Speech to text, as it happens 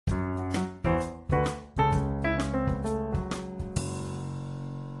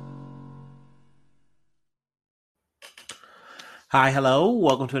Hi, hello.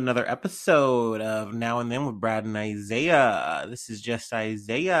 Welcome to another episode of Now and Then with Brad and Isaiah. This is just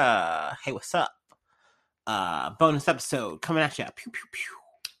Isaiah. Hey, what's up? Bonus episode coming at you. Pew pew pew.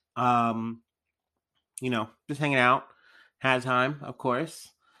 Just hanging out. Had time, of course.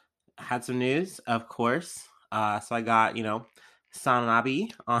 Had some news, of course. So I got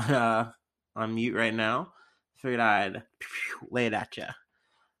Sanabi on mute right now. Figured I'd lay it at you.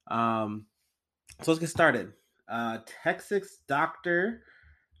 So let's get started. Texas doctor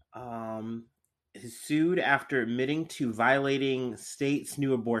um, is sued after admitting to violating state's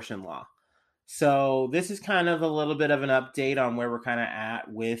new abortion law. So this is kind of a little bit of an update on where we're kind of at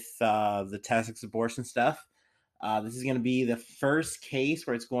with the Texas abortion stuff. This is going to be the first case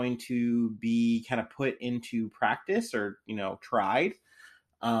where it's going to be kind of put into practice or tried.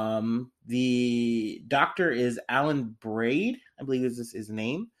 The doctor is Alan Braid, I believe is his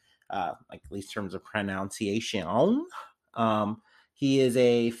name, like at least in terms of pronunciation. Um, he is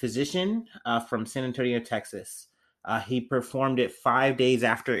a physician from San Antonio, Texas. He performed it 5 days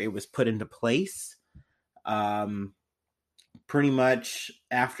after it was put into place. Um, Pretty much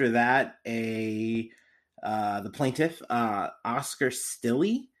after that, the plaintiff Oscar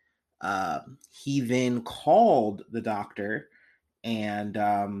Stilley, he then called the doctor and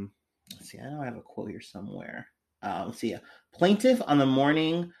let's see, I know I have a quote here somewhere. Let's see. A plaintiff on the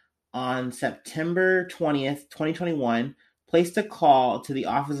morning on September 20th, 2021, placed a call to the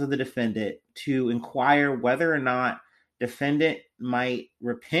office of the defendant to inquire whether or not defendant might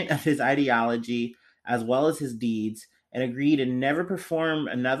repent of his ideology as well as his deeds and agree to never perform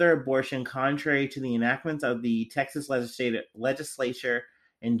another abortion contrary to the enactments of the Texas legislature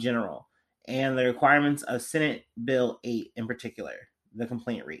in general and the requirements of Senate Bill 8 in particular, the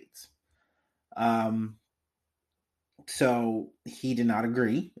complaint reads. So he did not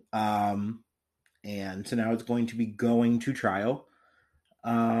agree. And so now it's going to be going to trial.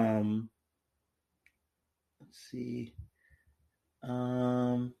 Let's see.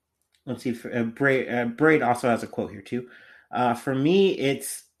 Let's see. Braid also has a quote here too. For me, it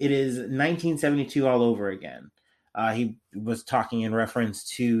is 1972 all over again. He was talking in reference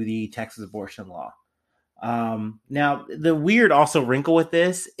to the Texas abortion law. Now, the weird also wrinkle with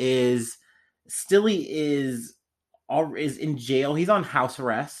this is Stilley is in jail. He's on house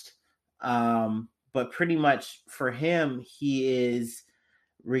arrest. But pretty much for him, he is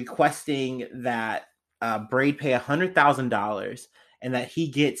requesting that Braid pay $100,000 and that he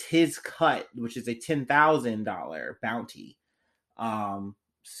gets his cut, which is a $10,000 bounty.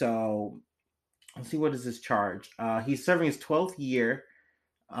 So let's see, what is his charge? He's serving his 12th year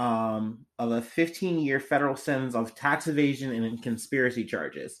of a 15-year federal sentence of tax evasion and conspiracy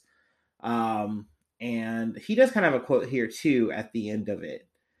charges. And he does kind of have a quote here too at the end of it.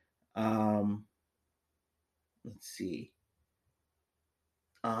 Let's see.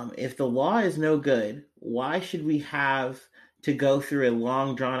 If the law is no good, why should we have to go through a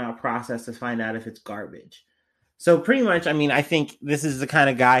long, drawn out process to find out if it's garbage? So pretty much, I mean, I think this is the kind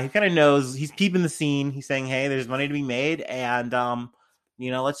of guy who kind of knows he's peeping the scene. He's saying, "Hey, there's money to be made, and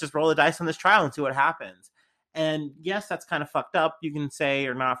let's just roll the dice on this trial and see what happens." And yes, that's kind of fucked up. You can say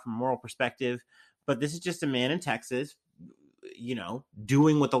or not from a moral perspective, but this is just a man in Texas,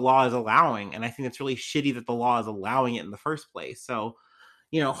 doing what the law is allowing, and I think it's really shitty that the law is allowing it in the first place. So,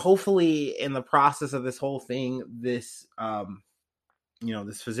 hopefully, in the process of this whole thing, this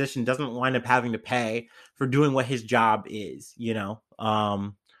physician doesn't wind up having to pay for doing what his job is.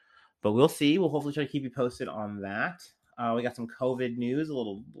 But we'll see. We'll hopefully try to keep you posted on that. We got some COVID news, a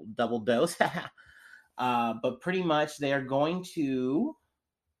little double dose. But pretty much they are going to,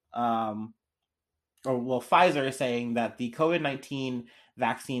 Pfizer is saying that the COVID-19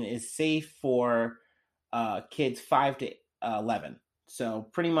 vaccine is safe for kids 5 to 11. So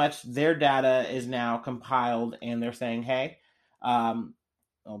pretty much their data is now compiled and they're saying, hey,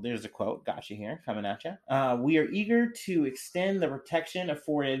 there's a quote, gotcha here, coming at you. We are eager to extend the protection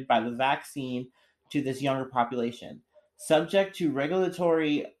afforded by the vaccine to this younger population, subject to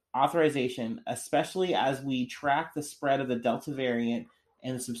regulatory authorization, especially as we track the spread of the Delta variant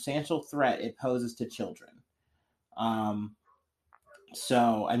and the substantial threat it poses to children.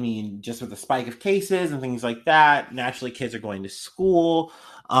 So, I mean, just with the spike of cases and things like that, naturally kids are going to school.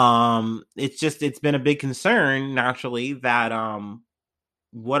 It's been a big concern, naturally, that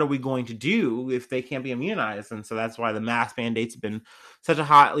what are we going to do if they can't be immunized? And so that's why the mask mandates have been such a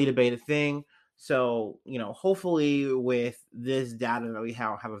hotly debated thing. So, hopefully with this data that we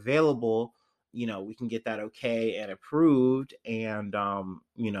have available, we can get that okay and approved and,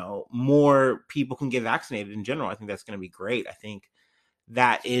 more people can get vaccinated in general. I think that's going to be great. I think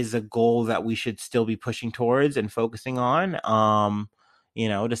that is a goal that we should still be pushing towards and focusing on.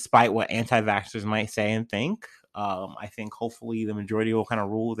 Despite what anti-vaxxers might say and think, I think hopefully the majority will kind of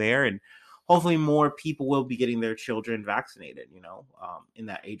rule there, and hopefully more people will be getting their children vaccinated, in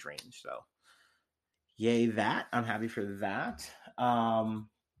that age range. So yay that. I'm happy for that.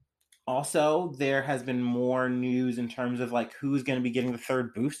 Also, there has been more news in terms of like who's going to be getting the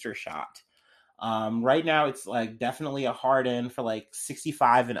third booster shot. Right now, it's like definitely a hard end for like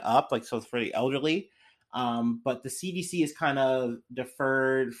 65 and up, like so it's for the elderly. But the CDC is kind of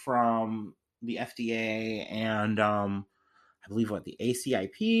deferred from the FDA and I believe what the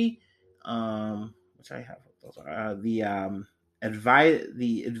ACIP, which I have those are the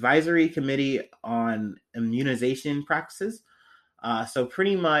Advisory Committee on Immunization Practices. So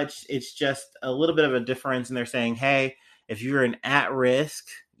pretty much it's just a little bit of a difference, and they're saying, hey, if you're an at risk,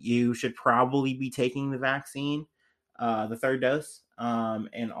 you should probably be taking the vaccine, the third dose.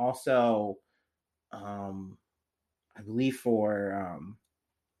 And also, I believe for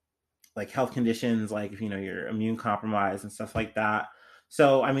like health conditions, like if you're immune compromised and stuff like that.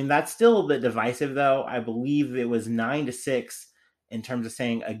 So I mean that's still a bit divisive, though. I believe it was 9-6 in terms of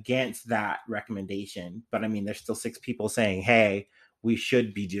saying against that recommendation, but I mean there's still 6 people saying, hey, we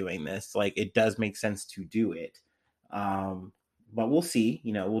should be doing this. Like it does make sense to do it. But we'll see.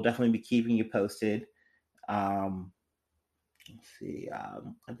 We'll definitely be keeping you posted. Let's see.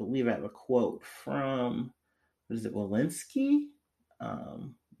 I believe I have a quote from, what is it, Walensky,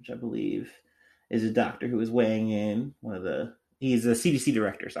 which I believe is a doctor who is weighing in. He's a CDC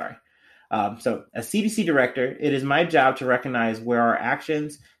director, sorry. So, as CDC director, it is my job to recognize where our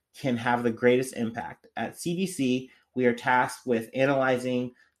actions can have the greatest impact. At CDC, we are tasked with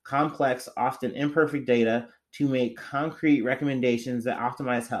analyzing complex, often imperfect data to make concrete recommendations that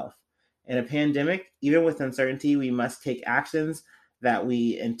optimize health. In a pandemic, even with uncertainty, we must take actions that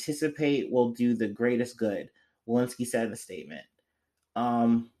we anticipate will do the greatest good, Walensky said in a statement.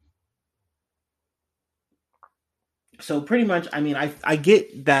 So pretty much, I mean, I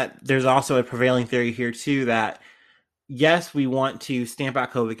get that there's also a prevailing theory here too that yes, we want to stamp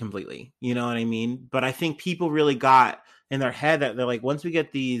out COVID completely. You know what I mean? But I think people really got in their head that they're like, once we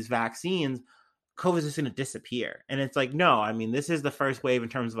get these vaccines, COVID is just going to disappear. And it's like, no, I mean, this is the first wave in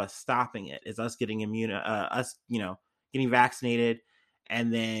terms of us stopping it, is us getting getting vaccinated.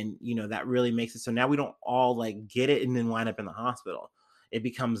 And then, that really makes it so now we don't all like get it and then wind up in the hospital. It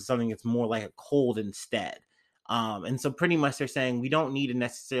becomes something that's more like a cold instead. And so pretty much they're saying we don't need to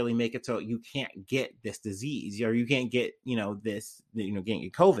necessarily make it so you can't get this disease or you can't get,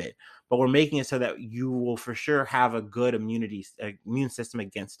 getting COVID, but we're making it so that you will for sure have a good immune system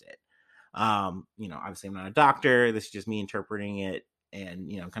against it. Obviously I'm not a doctor. This is just me interpreting it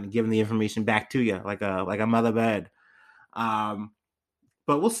and, kind of giving the information back to you like a mother bed. But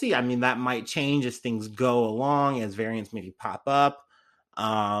we'll see. I mean, that might change as things go along, as variants maybe pop up.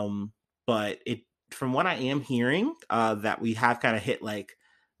 But from what I am hearing, that we have kind of hit like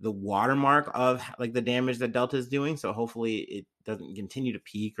the watermark of like the damage that Delta is doing. So hopefully it doesn't continue to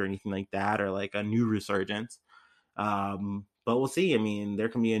peak or anything like that, or like a new resurgence. But we'll see. I mean, there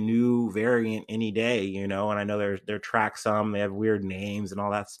can be a new variant any day, and I know they're track some, they have weird names and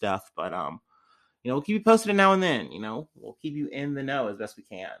all that stuff, but we'll keep you posted now and then, we'll keep you in the know as best we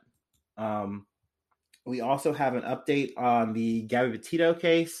can. We also have an update on the Gabby Petito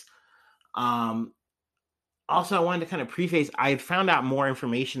case. Also, I wanted to kind of preface, I found out more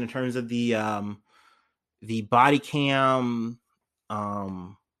information in terms of the body cam,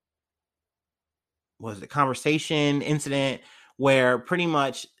 conversation incident where pretty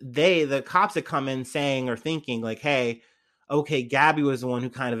much the cops had come in saying or thinking like, hey, okay, Gabby was the one who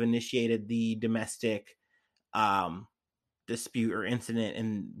kind of initiated the domestic dispute or incident,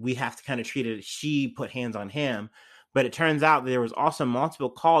 and we have to kind of treat it as she put hands on him. But it turns out there was also multiple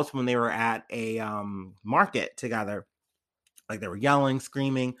calls when they were at a market together. Like they were yelling,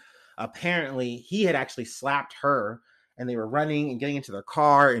 screaming. Apparently, he had actually slapped her, and they were running and getting into their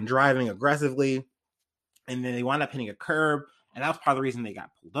car and driving aggressively. And then they wound up hitting a curb, and that was part of the reason they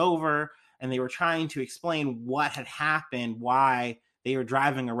got pulled over. And they were trying to explain what had happened, why they were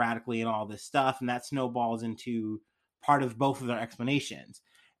driving erratically and all this stuff. And that snowballs into part of both of their explanations.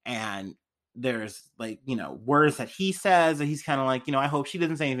 And there's like, words that he says that he's kind of like, I hope she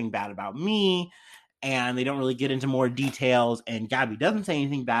doesn't say anything bad about me. And they don't really get into more details. And Gabby doesn't say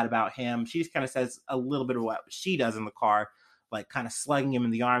anything bad about him. She just kind of says a little bit of what she does in the car, like kind of slugging him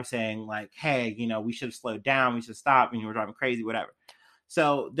in the arm, saying like, hey, we should have slowed down. We should stop. You were driving crazy, whatever.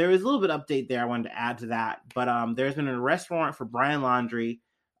 So there is a little bit of update there I wanted to add to that. But there's been an arrest warrant for Brian Laundrie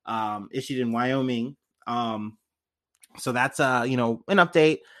issued in Wyoming. So that's an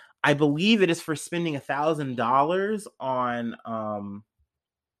update. I believe it is for spending $1,000 on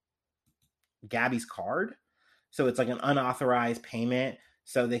Gabby's card. So it's like an unauthorized payment.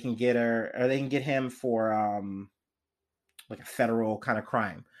 So they can get her, or they can get him for like a federal kind of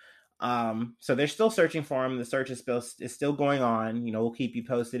crime. So they're still searching for him. The search is still going on. We'll keep you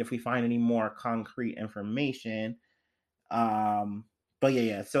posted if we find any more concrete information. But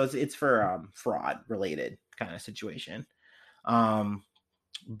yeah. So it's for fraud related kind of situation.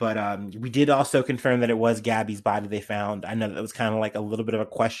 But we did also confirm that it was Gabby's body they found. I know that was kind of like a little bit of a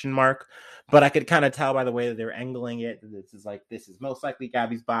question mark, but I could kind of tell by the way that they were angling it that this is most likely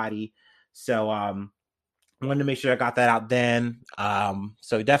Gabby's body. So I wanted to make sure I got that out then.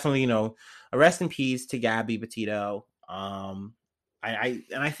 So definitely, a rest in peace to Gabby Petito. I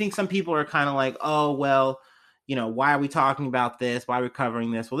think some people are kind of like, oh well, why are we talking about this? Why are we covering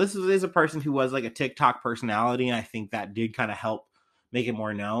this? Well, this is a person who was like a TikTok personality, and I think that did kind of help make it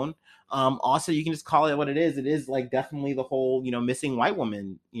more known. Also, you can just call it what it is. It is like definitely the whole, missing white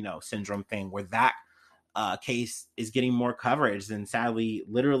woman, syndrome thing, where that case is getting more coverage. And sadly,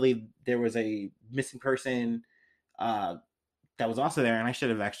 literally, there was a missing person uh, that was also there, and I should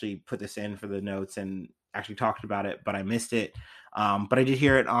have actually put this in for the notes and actually talked about it, but I missed it. But I did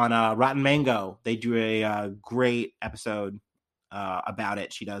hear it on Rotten Mango. They do a great episode about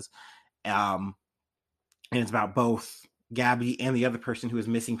it. She does, and it's about both Gabby and the other person who was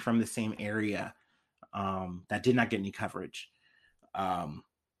missing from the same area that did not get any coverage.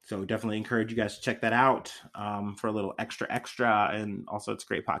 So definitely encourage you guys to check that out for a little extra, and also it's a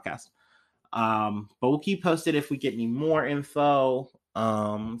great podcast. But we'll keep posted if we get any more info.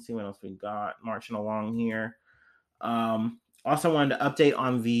 Let's see what else we got marching along here. Also wanted to update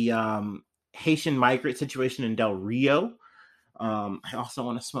on the Haitian migrant situation in Del Rio. I also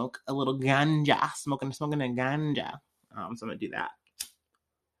want to smoke a little ganja, smoking a ganja. So I'm gonna do that.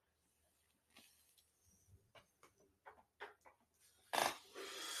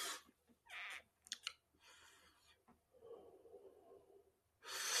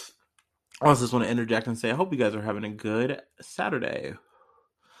 I also just want to interject and say I hope you guys are having a good Saturday.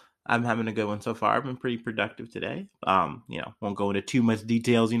 I'm having a good one so far. I've been pretty productive today. Won't go into too much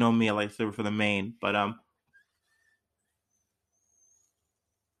details. You know me, I like to serve for the main. But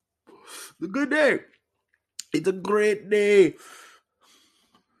it's a good day. It's a great day.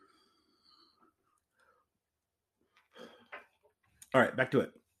 All right, back to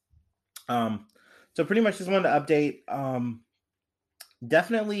it. So pretty much just wanted to update.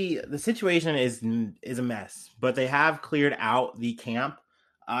 Definitely the situation is a mess, but they have cleared out the camp.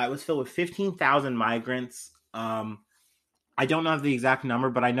 It was filled with 15,000 migrants. I don't know the exact number,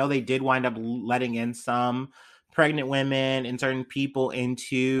 but I know they did wind up letting in some pregnant women and certain people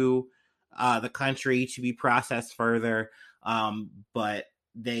into the country to be processed further. But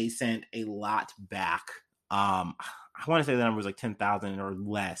they sent a lot back. I want to say the number was like 10,000 or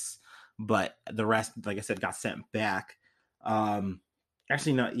less, but the rest, like I said, got sent back.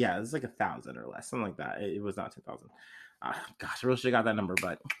 Actually, no, yeah, it was like 1,000 or less, something like that. It was not 10,000. Gosh, I really should have got that number,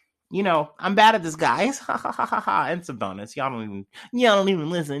 but I'm bad at this, guys. Ha ha ha ha ha. It's a bonus. Y'all don't even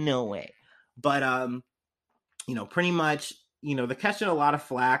listen, no way. But pretty much, they're catching a lot of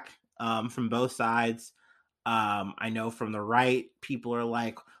flack from both sides. I know from the right, people are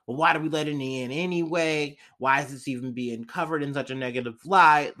like, well, why do we let it in anyway? Why is this even being covered in such a negative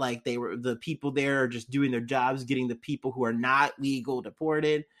light? Like the people there are just doing their jobs, getting the people who are not legal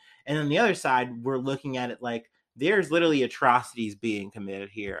deported. And on the other side, we're looking at it like there's literally atrocities being committed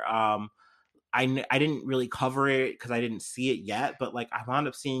here. I didn't really cover it because I didn't see it yet, but like I wound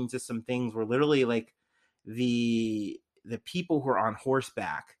up seeing just some things where literally like the people who are on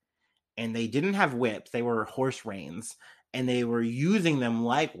horseback and they didn't have whips, they were horse reins, and they were using them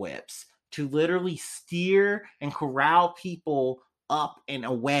like whips to literally steer and corral people up and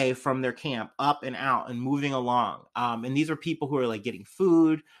away from their camp, up and out and moving along. And these were people who were like getting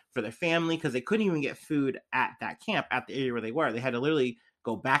food for their family because they couldn't even get food at that camp, at the area where they were. They had to literally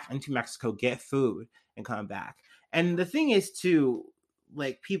go back into Mexico, get food, and come back. And the thing is, too,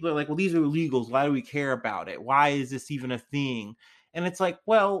 like people are like, well, these are illegals. Why do we care about it? Why is this even a thing? And it's like,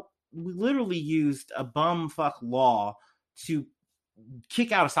 well, we literally used a bumfuck law to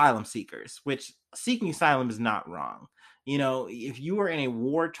kick out asylum seekers, which seeking asylum is not wrong. If you are in a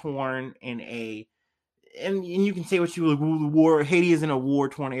war torn and you can say what you like, well, the war Haiti isn't a war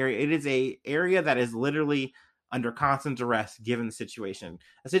torn area. It is a area that is literally under constant duress given the situation,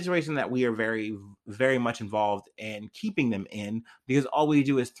 a situation that we are very, very much involved in keeping them in, because all we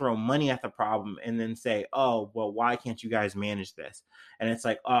do is throw money at the problem and then say, oh, well, why can't you guys manage this? And it's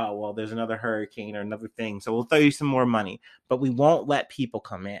like, oh, well, there's another hurricane or another thing, so we'll throw you some more money, but we won't let people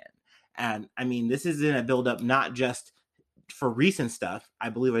come in. And I mean, this is in a buildup not just for recent stuff. I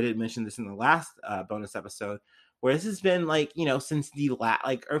believe I did mention this in the last bonus episode, where this has been like, since the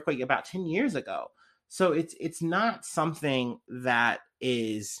like earthquake about 10 years ago. So it's not something that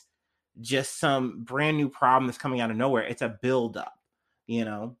is just some brand new problem that's coming out of nowhere. It's a buildup,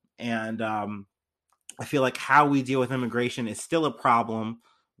 and I feel like how we deal with immigration is still a problem,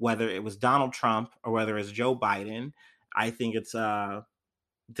 whether it was Donald Trump or whether it's Joe Biden. I think it's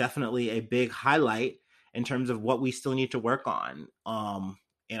definitely a big highlight in terms of what we still need to work on.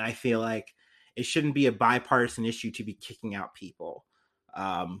 And I feel like it shouldn't be a bipartisan issue to be kicking out people.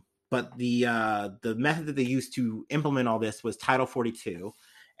 But the method that they used to implement all this was Title 42,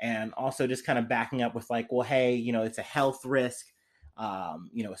 and also just kind of backing up with like, well, hey, it's a health risk,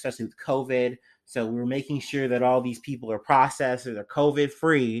 especially with COVID. So we're making sure that all these people are processed or they're COVID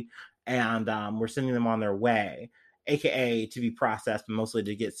free, and we're sending them on their way, aka to be processed, but mostly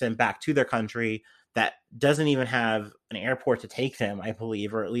to get sent back to their country that doesn't even have an airport to take them, I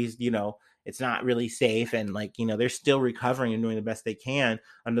believe, or at least, it's not really safe. And like, they're still recovering and doing the best they can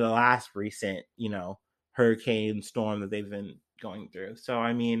under the last recent, hurricane storm that they've been going through. So,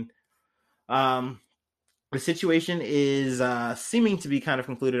 I mean, the situation is seeming to be kind of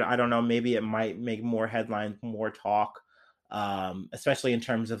concluded. I don't know, maybe it might make more headlines, more talk, especially in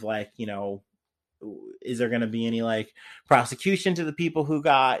terms of like, is there going to be any like prosecution to the people who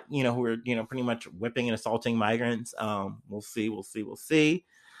got, who are, pretty much whipping and assaulting migrants? We'll see.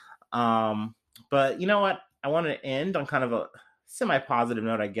 But you know what? I want to end on kind of a semi-positive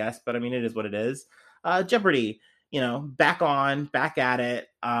note, I guess, but I mean, it is what it is. Jeopardy, back at it.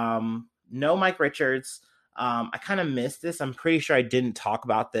 No Mike Richards. I kind of missed this. I'm pretty sure I didn't talk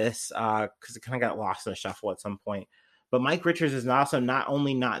about this because it kind of got lost in the shuffle at some point. But Mike Richards is also not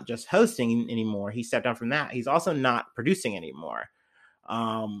only not just hosting anymore, he stepped down from that. He's also not producing anymore.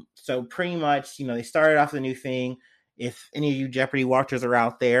 So pretty much, they started off the new thing. If any of you Jeopardy watchers are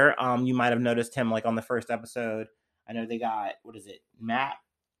out there, you might have noticed him like on the first episode. I know they got, Matt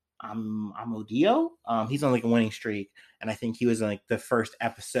Amodio. He's on like a winning streak, and I think he was in like the first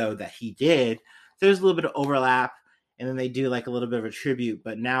episode that he did. So there's a little bit of overlap, and then they do like a little bit of a tribute,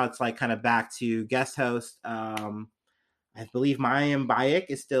 but now it's like kind of back to guest host. I believe Mayim Bayek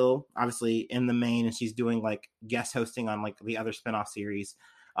is still obviously in the main, and she's doing like guest hosting on like the other spinoff series.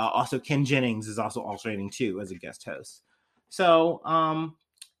 Also, Ken Jennings is also alternating too as a guest host. So,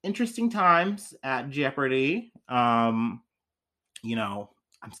 interesting times at Jeopardy. I'm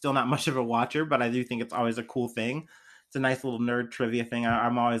still not much of a watcher, but I do think it's always a cool thing. It's a nice little nerd trivia thing.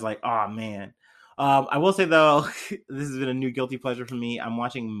 I'm always like, oh man. I will say though, this has been a new guilty pleasure for me. I'm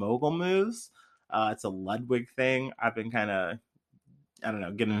watching Mogul Moves. It's a Ludwig thing. I've been kind of, I don't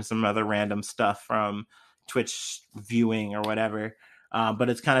know, getting some other random stuff from Twitch viewing or whatever. But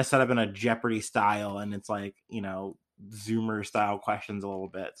it's kind of set up in a Jeopardy style, and it's like, Zoomer style questions a little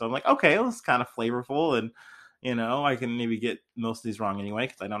bit. So I'm like, okay, well, it's kind of flavorful, and I can maybe get most of these wrong anyway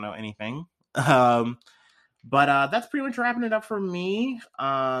because I don't know anything. But that's pretty much wrapping it up for me.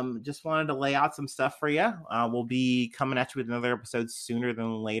 Just wanted to lay out some stuff for you. We'll be coming at you with another episode sooner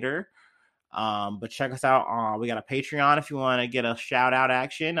than later. But check us out. We got a Patreon if you want to get a shout out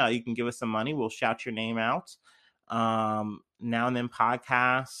action. You can give us some money. We'll shout your name out. Now and Then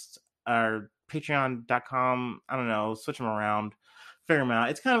podcast or patreon.com. I don't know, switch them around, figure them out.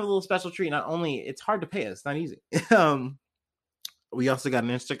 It's kind of a little special treat. Not only it's hard to pay us, it's not easy. We also got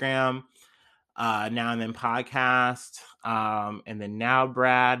an Instagram, Now and Then podcast, and then now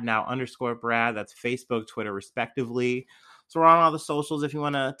 _Brad. That's Facebook, Twitter, respectively. So we're on all the socials if you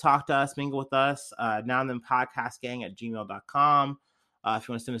want to talk to us, mingle with us. Now and Then podcast gang at gmail.com. If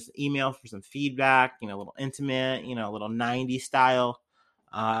you want to send us an email for some feedback, a little intimate, a little 90s style.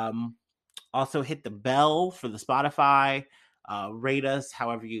 Also hit the bell for the Spotify. Rate us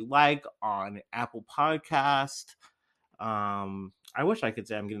however you like on Apple Podcast. I wish I could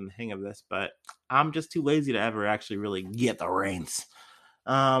say I'm getting the hang of this, but I'm just too lazy to ever actually really get the reins.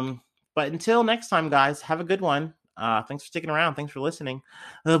 But until next time, guys, have a good one. Thanks for sticking around. Thanks for listening.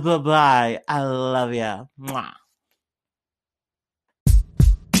 Bye-bye. I love ya. Mwah.